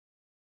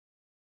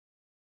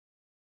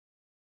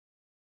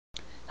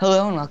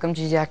Hello and welcome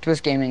to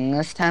Activist Gaming.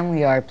 This time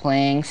we are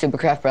playing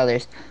Supercraft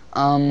Brothers.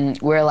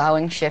 We're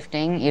allowing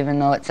shifting even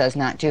though it says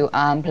not to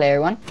on player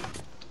 1.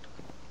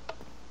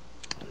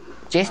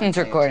 Jason's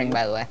recording,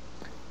 by the way.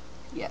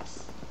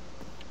 Yes.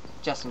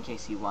 Just in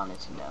case you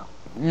wanted to know.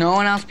 No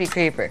one else be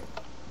Creeper.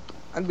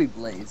 I'd be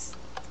Blaze.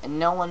 And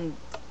no one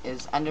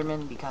is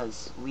Enderman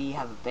because we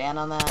have a ban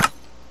on that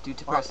due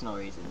to personal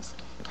reasons.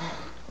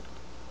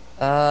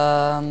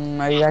 Are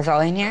you guys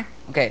all in here?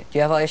 Okay, do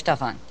you have all your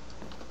stuff on?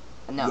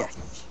 No.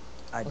 Yes.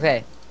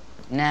 Okay.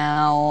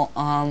 Now,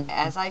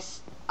 As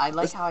I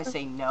like how I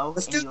say no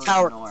let's and do you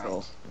tower ignore control.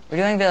 it. we're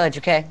doing village,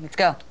 okay? Let's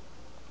go.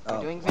 We're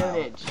doing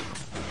village.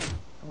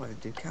 I want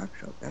to do tower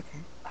control. Okay.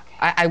 Okay.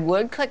 I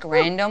would click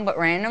random, but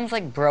random's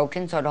like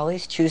broken, so it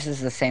always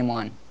chooses the same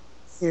one.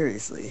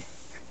 Seriously.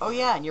 Oh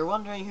yeah, and you're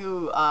wondering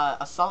who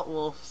Assault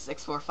Wolf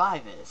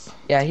 645 is.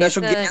 Yeah,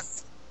 Special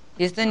guest.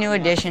 he's the new yeah.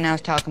 addition I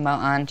was talking about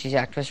on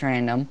Activist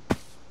Random.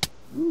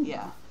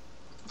 Yeah.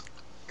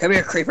 Come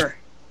here, Creeper.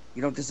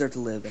 You don't deserve to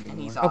live And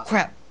anymore. he's Oh awesome.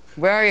 crap!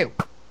 Where are you?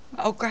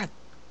 Oh crap!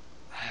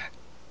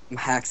 I'm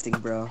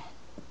haxting, bro.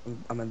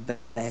 I'm a See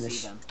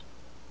vanish. them.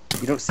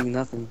 You don't see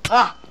nothing.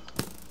 Ah!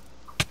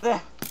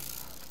 There.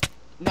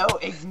 No,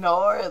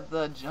 ignore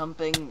the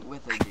jumping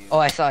wither dude. Oh,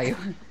 I saw you.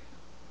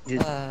 You-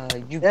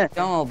 You Yeah.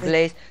 don't,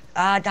 Blaze.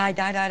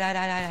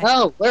 Die.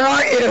 No, where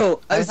are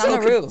you? I was on the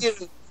roof.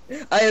 confused.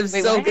 I am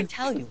Wait, so what did I confused.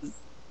 tell you?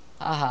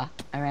 Haha,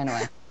 I ran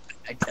away.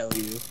 I tell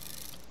you.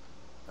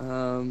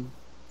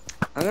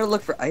 I'm gonna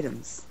look for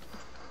items.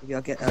 Maybe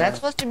I'll get. Is that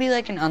supposed to be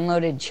like an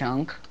unloaded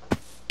chunk?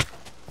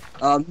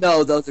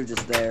 No, those are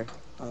just there.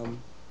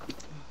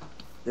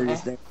 They're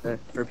just there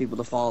for people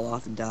to fall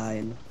off and die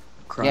and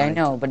cry. Yeah, I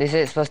know, but is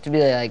it supposed to be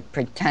like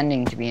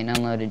pretending to be an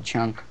unloaded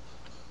chunk?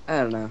 I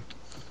don't know.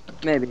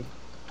 Maybe.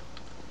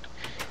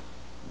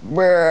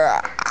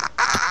 Brr.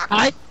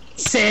 I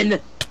sin.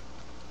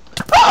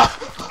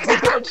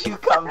 Where'd you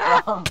come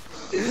from?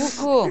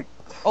 Cool.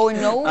 Oh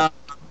no. That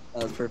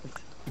was perfect.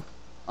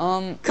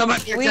 Come Come on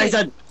here, we-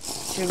 Jason.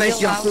 Should we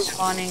Face allow your-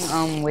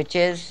 spawning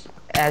witches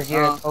as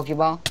your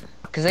Pokeball?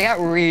 Because they got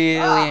really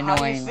How you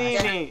annoying. see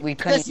me? We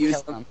couldn't Just use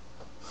kill them. them.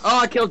 Oh,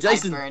 I killed I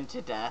Jason. burned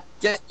to death.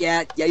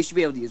 Yeah, you should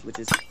be able to use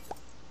witches.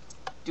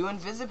 Do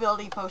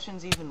invisibility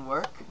potions even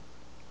work?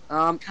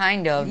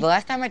 Kind of. The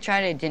last time I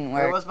tried it didn't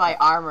Where work. was my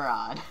armor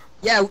on?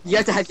 Yeah, you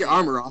have to have your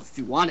armor off if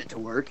you want it to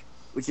work,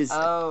 which is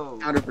Oh,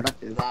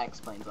 counterproductive. that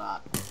explains a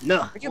lot. No.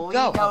 Where'd you Well,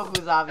 go? we know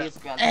who's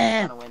obviously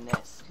gonna win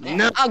this.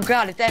 No. Oh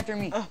god, it's after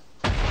me.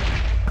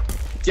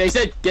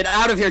 Jason, get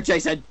out of here,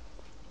 Jason.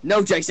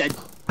 No, Jason.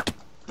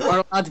 You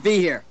aren't allowed to be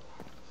here.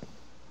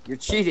 You're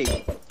cheating.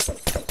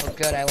 Oh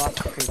good, I lost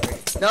the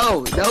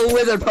creeper. No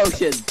wither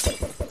potions.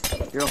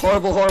 You're a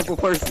horrible, horrible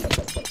person.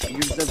 You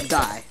deserve to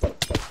die.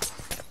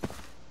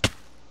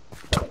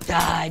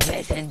 Die,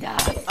 Jason,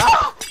 die.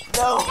 Ah!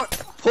 No!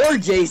 Poor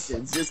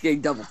Jason's just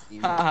getting double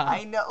teamed.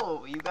 I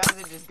know, you guys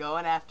are just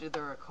going after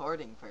the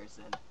recording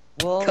person.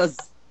 Well, Cause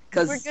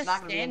we're It's just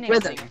not gonna be standing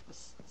interesting there. if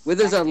the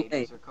Withers are spectators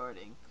late.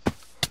 recording.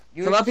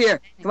 You Come were up here.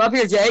 standing- Come up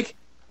here, Jake.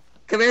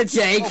 Come here, Oh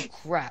Jake.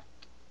 crap.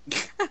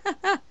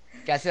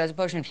 Guess who has a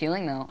potion of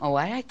healing though? Oh,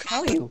 why did I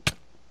tell you?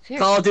 Seriously.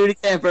 Call of Duty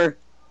camper.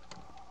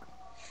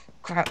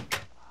 Crap.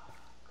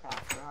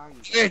 Crap, where are you?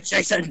 Here,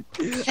 Jason.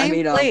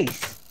 Same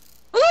place.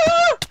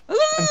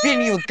 I'm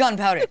beating you with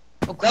gunpowder.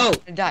 Oh crap, No. I'm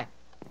gonna die.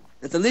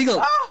 It's illegal.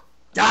 Ah!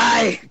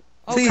 Die.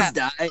 Oh, Please crap.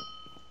 die.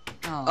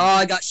 Oh, Oh,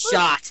 I got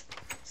shot.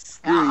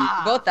 Screw you.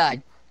 Ah! both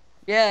died.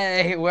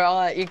 Yay, we're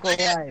all at equal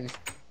lives.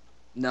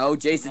 No,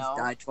 Jason's No.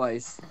 died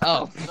twice.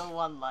 Oh, Still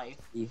one life.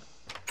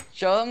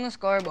 show them the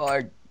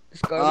scoreboard. The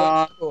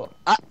scoreboard. is cool.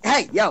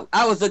 Hey, yo,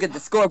 I was looking at the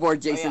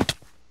scoreboard, Jason. Oh,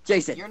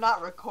 Jason, You're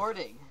not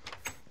recording.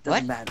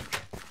 doesn't What? matter.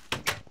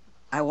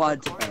 I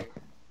wanted to. Recorder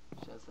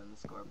shows them the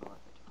scoreboard.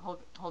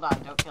 Hold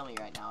on, don't kill me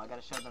right now. I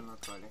gotta show them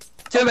recorder.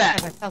 Too I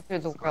bad. fell through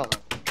the world.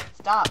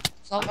 Stop!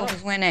 Salt Wolf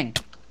is winning.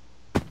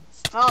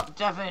 Stop,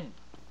 Devin!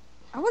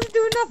 I wasn't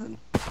doing nothing.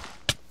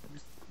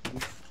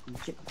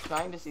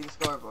 Trying to see the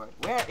scoreboard.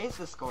 Where is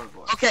the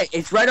scoreboard? Okay,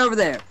 it's right over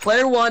there.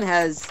 Player 1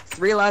 has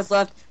 3 lives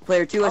left.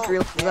 Player 2 has 3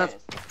 lives there it left.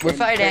 is. We're And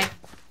fighting.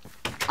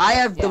 I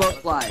have the Yeah.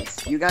 most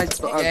lives. You guys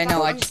are. Yeah,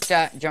 no, I just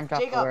jumped off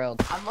the Jacob,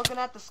 world. I'm looking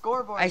at the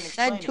scoreboard. I and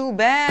said explaining. too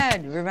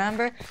bad,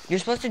 remember? You're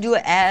supposed to do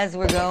it as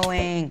we're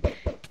going.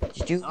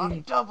 Just do Stop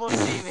double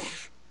teaming.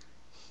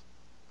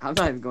 I'm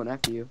not even going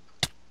after you.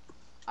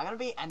 I'm gonna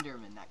be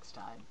Enderman next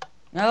time.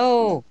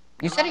 No!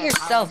 You No said it matter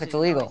how yourself, much it's it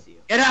illegal. annoys you.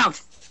 Get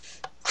out!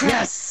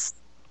 Yes!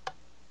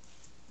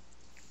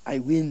 I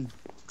win.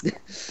 I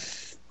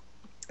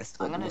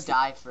still I'm gonna lost.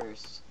 die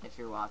first if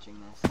you're watching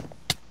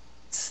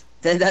this.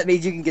 Then that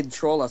means you can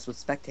control us with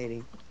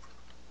spectating.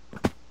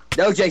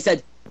 No,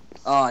 Jason!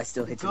 Oh, I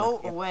still hit you. Go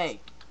with the-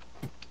 away.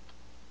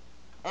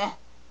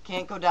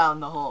 Can't go down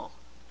the hole.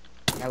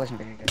 That wasn't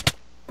very good.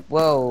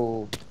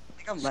 Whoa. I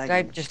think I'm Skype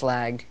lagging. just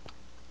lagged.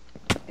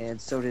 And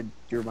so did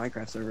your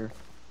Minecraft server.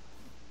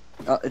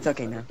 Oh, it's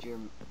okay now.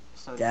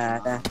 So did Da your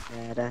da mom.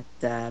 da da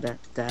da da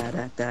da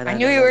da da. I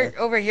knew you were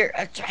over here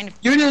trying to.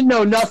 You didn't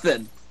know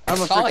nothing.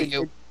 I'm a Saw freaking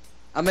you.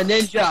 I'm a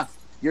ninja.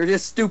 You're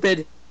just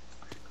stupid.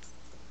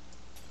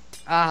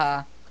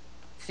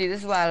 See,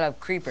 this is why I love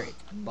creepers.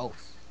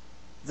 Both.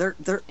 They're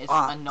It's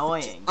op.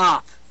 annoying.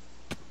 Op.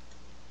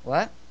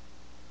 What?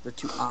 They're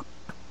too op.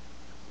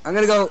 I'm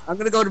gonna go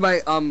to my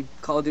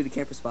Call of Duty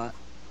camper spot.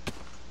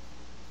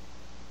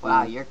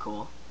 Wow, you're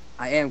cool.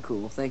 I am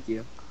cool, thank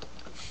you.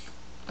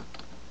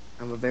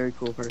 I'm a very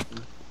cool person.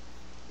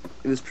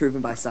 It was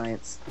proven by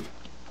science.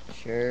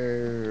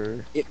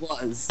 Sure. It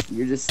was.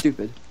 You're just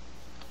stupid.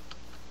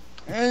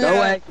 Go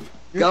away.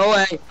 Go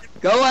away.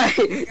 Go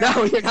away.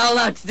 No, you're not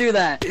allowed to do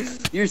that.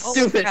 You're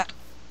stupid.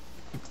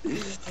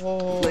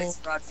 Place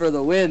rod for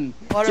the win.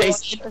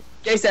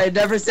 Jason, I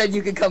never said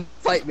you could come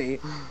fight me.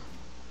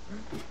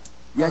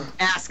 You have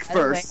to ask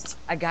first.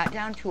 I got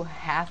down to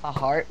half a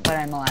heart, but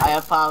I'm alive. I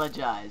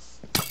apologize.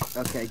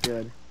 Okay,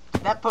 good.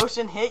 Did that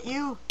potion hit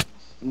you?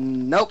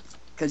 Nope,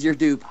 because you're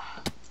dupe.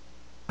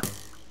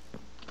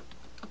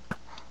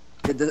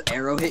 Did the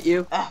arrow hit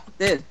you?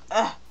 Did.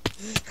 I'm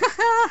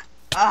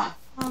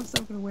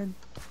so gonna win.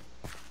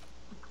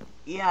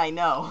 Yeah, I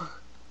know.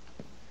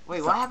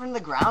 Wait, what happened to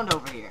the ground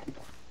over here?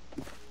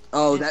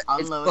 Oh, It's that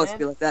it's supposed to unloaded?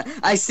 be like that.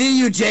 I see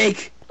you,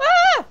 Jake.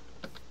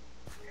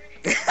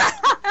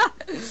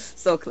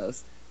 So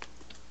close.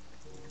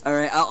 All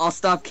right, I'll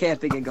stop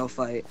camping and go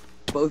fight.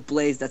 But with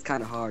Blaze, that's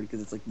kind of hard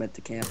because it's like meant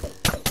to camp.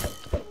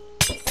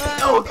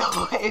 No,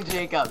 go away,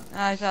 Jacob.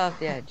 I fell off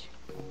the edge.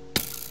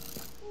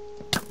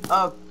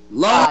 Oh,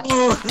 LOL.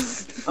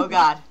 oh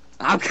God.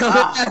 I'm coming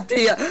after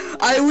you.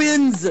 I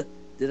wins.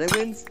 Did I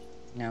wins?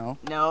 No.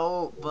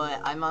 No,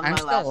 but I'm on I'm my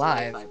still last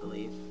alive. life, I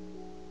believe.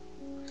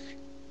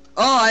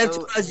 Oh, I have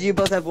So- two odds. You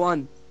both have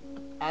one.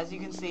 As you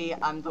can see,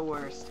 I'm the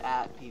worst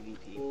at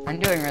PvP. I'm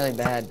doing really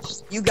bad.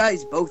 You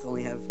guys both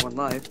only have one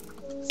life.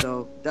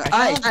 So,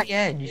 I fell off the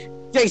edge.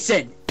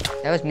 Jason.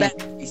 That was me. Bad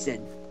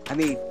Jason. I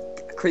mean,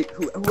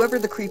 whoever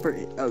the creeper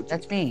is. Oh,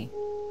 That's me.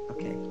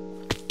 okay.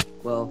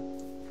 Well,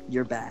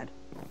 you're bad.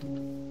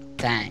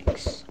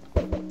 Thanks.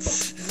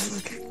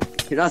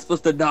 You're not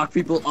supposed to knock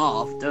people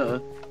off, duh.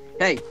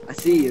 Hey, I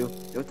see you.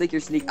 Don't think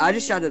you're sneak. I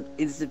just shot an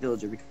innocent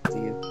villager because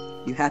of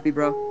you. You happy,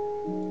 bro?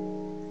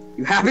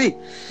 You happy?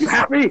 You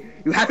happy?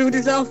 You happy with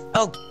yourself?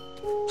 Oh.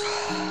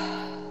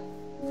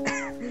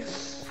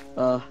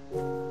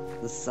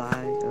 The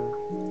sigh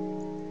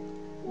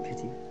of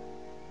pity.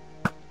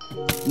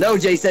 No,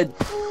 Jason.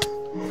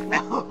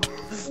 No!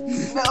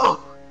 No!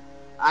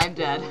 I'm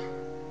dead.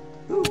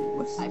 Ooh,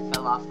 what's I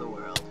fell off the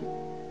world.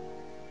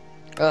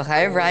 Ugh, I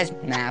have Rise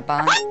map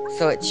on,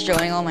 so it's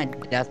showing all my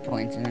death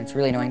points, and it's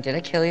really annoying. Did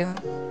I kill you?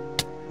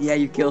 Yeah,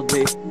 you killed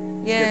me.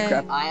 Yeah. Good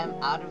crap. I am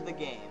out of the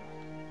game.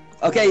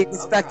 Okay, you can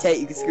spectate.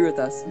 You can screw with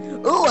us.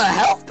 Ooh, a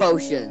health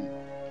potion.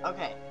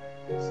 Okay,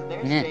 so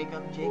there's Yeah.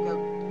 Jacob. Jacob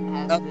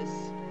has Oh. this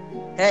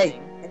Hey,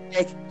 thing.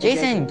 hey,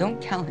 Jason,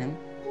 don't tell him.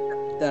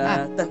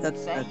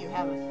 Say you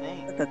have a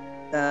thing.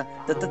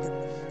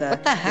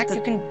 What the heck?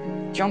 You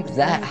can jump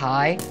that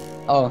high?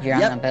 Oh, you're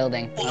Yep. on the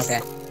building. Okay.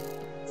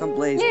 It's on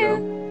Blaze,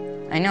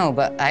 bro. I know,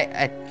 but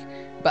I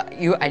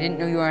didn't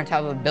know you were on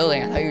top of a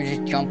building. I thought you were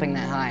just jumping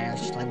that high, and I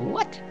was just like,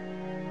 what?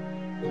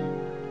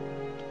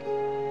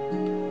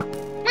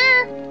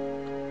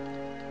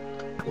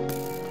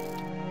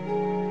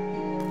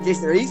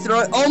 Jason, are you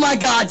throwing? Oh my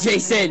God,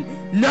 Jason!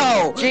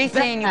 No!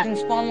 Jason, you can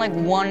spawn like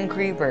one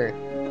creeper.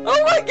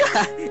 Oh my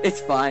God!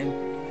 It's fine.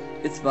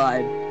 It's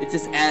fine. It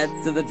just adds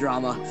to the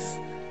drama.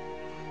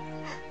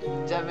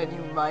 Devin,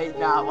 you might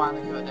not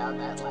want to go down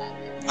that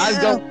ladder.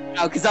 I'm going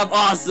now because I'm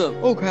awesome.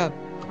 Oh crap.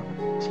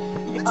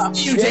 Yeah.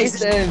 You,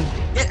 Jason,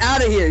 get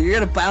out of here. You're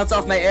gonna bounce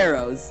off my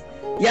arrows.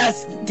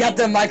 Yes, get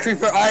them, my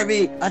creeper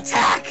army.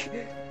 Attack!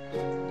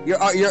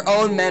 Your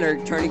own men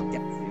are turning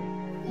against you.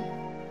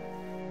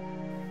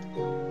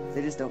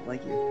 They just don't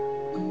like you.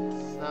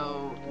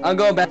 So, I'm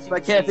going back as to you my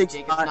can see, camping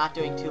Jacob's spot. not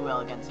doing too well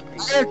against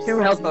creepers. I have 2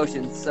 health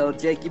potions, so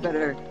Jake, you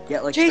better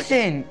get like.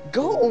 Jason,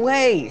 go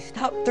away.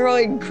 Stop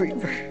throwing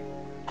creeper.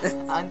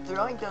 I'm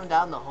throwing them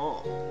down the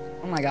hole.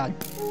 Oh my God.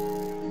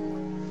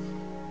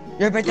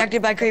 You're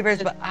protected by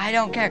creepers, but I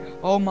don't care.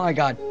 Oh my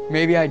God.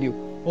 Maybe I do.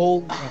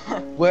 Holy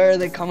crap. Where are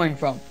they coming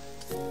from?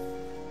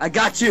 I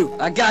got you.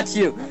 I got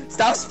you.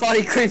 Stop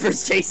spawning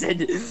creepers,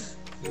 Jason.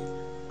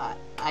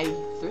 I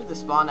threw the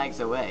spawn eggs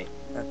away.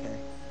 Okay.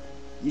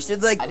 You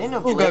should like. I didn't know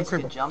Oh, God, Blitz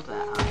creeper. could jump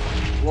that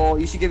high. Well,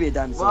 you should give me a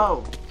diamond.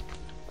 sword. Whoa!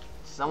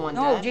 Someone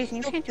No, dead? Jason,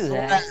 you can't do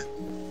that.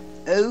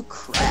 Oh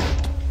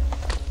crap.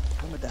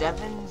 I'm a die.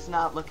 Devin's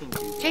not looking too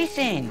good.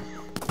 Jason.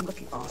 I'm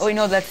looking awesome. Oh wait,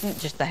 no, that's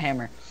just the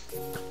hammer.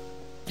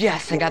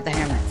 Yes, I got the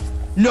hammer.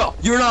 No,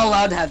 you're not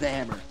allowed to have the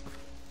hammer.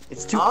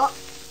 It's too. Oh,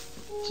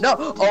 No!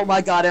 Oh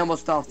my God! I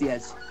almost fell off the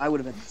edge. I would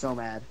have been so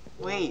mad.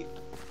 wait.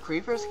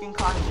 Creepers can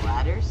climb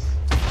ladders?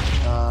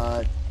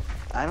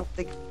 I don't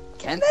think.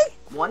 Can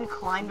they? One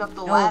climbed up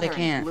the No, ladder they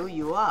can't. and blew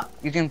you up.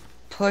 You can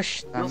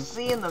push You'll them.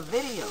 see in the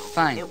video.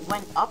 Fine. It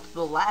went up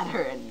the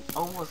ladder and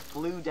almost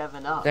blew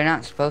Devin up. They're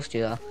not supposed to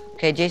though.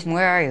 Okay, Jason,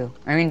 where are you?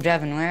 I mean,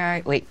 Devin, where are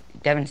you? Wait,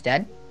 Devin's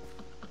dead?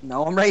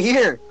 No, I'm right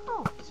here.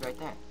 Oh, he's right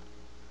there.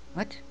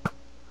 What?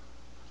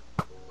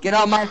 Get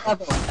on my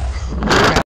level.